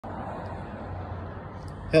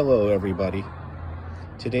Hello everybody.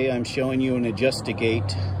 Today I'm showing you an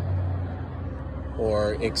adjust-a-gate,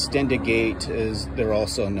 or extend-a-gate as they're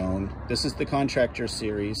also known. This is the Contractor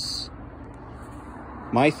series.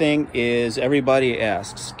 My thing is, everybody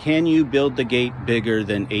asks, can you build the gate bigger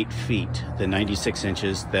than 8 feet, the 96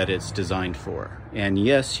 inches that it's designed for? And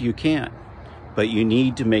yes, you can, but you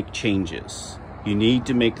need to make changes. You need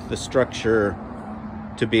to make the structure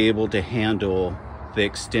to be able to handle the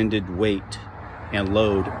extended weight and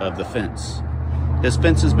load of the fence. This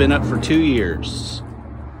fence has been up for 2 years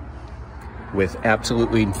with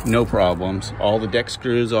absolutely no problems. All the deck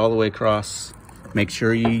screws all the way across. Make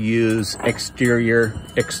sure you use exterior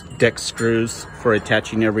deck screws for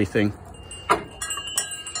attaching everything.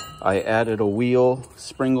 I added a wheel,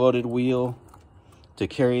 spring-loaded wheel, to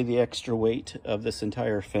carry the extra weight of this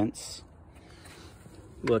entire fence.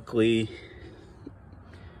 Luckily,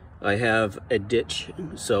 I have a ditch,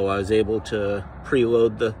 so I was able to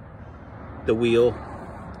preload the wheel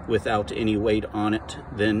without any weight on it,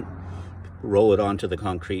 then roll it onto the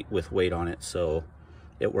concrete with weight on it, so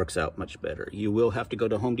it works out much better. You will have to go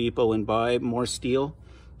to Home Depot and buy more steel.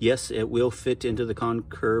 Yes, it will fit into the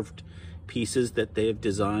concurved pieces that they have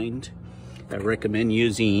designed. I recommend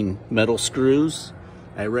using metal screws.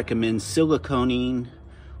 I recommend siliconing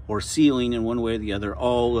or sealing in one way or the other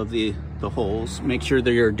all of the holes. Make sure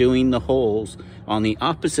that you're doing the holes on the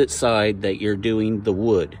opposite side that you're doing the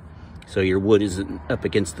wood, so your wood isn't up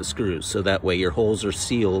against the screws, so that way your holes are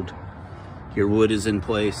sealed, your wood is in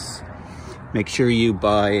place. Make sure you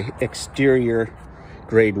buy exterior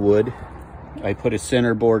grade wood. I put a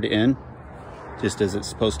center board in just as it's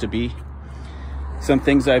supposed to be. Some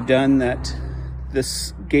things I've done that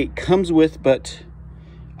this gate comes with, but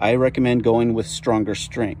I recommend going with stronger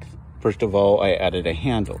strength. First of all, I added a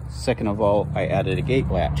handle. Second of all, I added a gate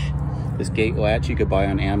latch. This gate latch you could buy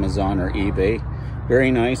on Amazon or eBay. Very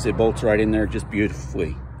nice, it bolts right in there just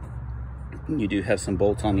beautifully. You do have some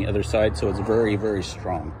bolts on the other side, so it's very, very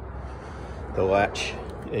strong. The latch,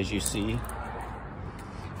 as you see,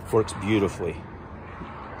 works beautifully.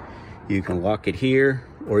 You can lock it here,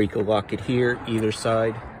 or you can lock it here, either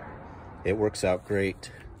side. It works out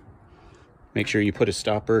great. Make sure you put a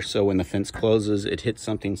stopper so when the fence closes, it hits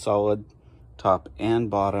something solid, top and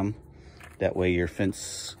bottom. That way your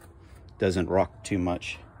fence doesn't rock too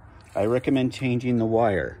much. I recommend changing the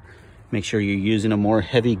wire. Make sure you're using a more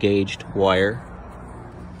heavy gauged wire.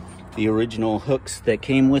 The original hooks that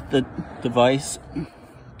came with the device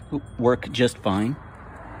work just fine.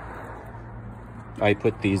 I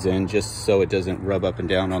put these in just so it doesn't rub up and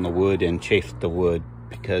down on the wood and chafe the wood,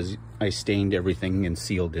 because I stained everything and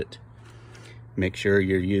sealed it. Make sure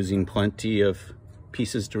you're using plenty of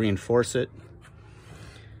pieces to reinforce it.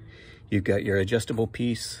 You've got your adjustable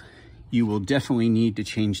piece. You will definitely need to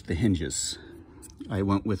change the hinges. I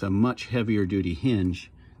went with a much heavier duty hinge.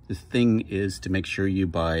 The thing is to make sure you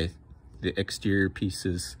buy the exterior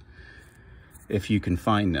pieces if you can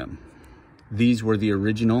find them. These were the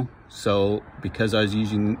original, so because I was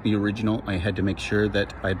using the original, I had to make sure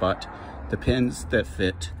that I bought the pins that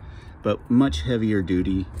fit, but much heavier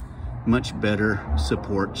duty, much better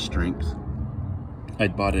support strength. I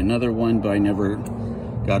bought another one, but I never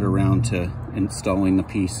got around to installing the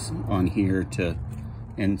piece on here to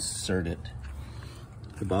insert it.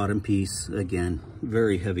 The bottom piece, again,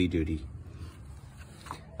 very heavy duty.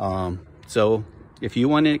 So if you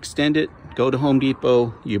want to extend it, go to Home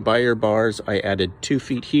Depot, you buy your bars. I added 2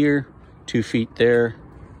 feet here, 2 feet there,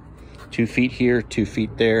 2 feet here, 2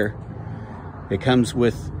 feet there. It comes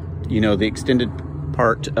with, you know, the extended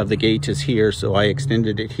part of the gate is here, so I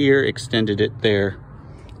extended it here, extended it there,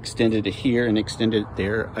 extended it here, and extended it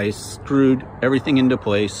there. I screwed everything into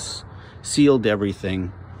place, sealed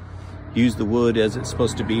everything, used the wood as it's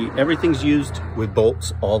supposed to be. Everything's used with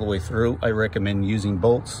bolts all the way through. I recommend using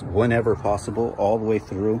bolts whenever possible all the way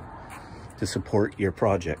through to support your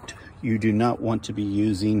project. You do not want to be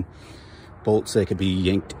using bolts that could be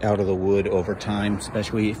yanked out of the wood over time,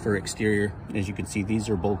 especially for exterior. As you can see, these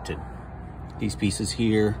are bolted. These pieces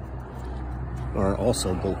here are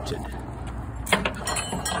also bolted.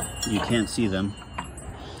 You can't see them.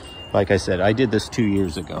 Like I said, I did this 2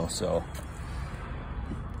 years ago, so.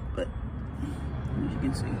 But as you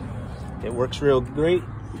can see, it works real great.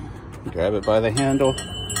 Grab it by the handle,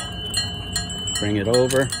 bring it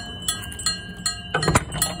over.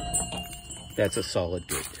 That's a solid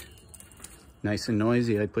gate. Nice and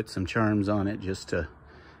noisy. I put some charms on it just to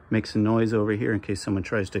make some noise over here in case someone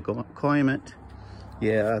tries to climb it.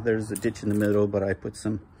 Yeah, there's a ditch in the middle, but I put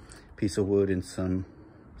some piece of wood and some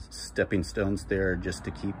stepping stones there just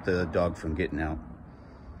to keep the dog from getting out.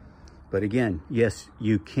 But again, yes,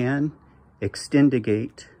 you can extend a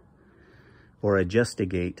gate or adjust a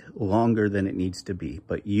gate longer than it needs to be.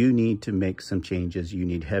 But you need to make some changes. You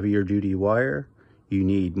need heavier duty wire, you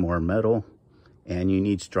need more metal, and you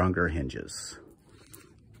need stronger hinges.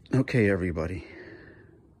 Okay, everybody.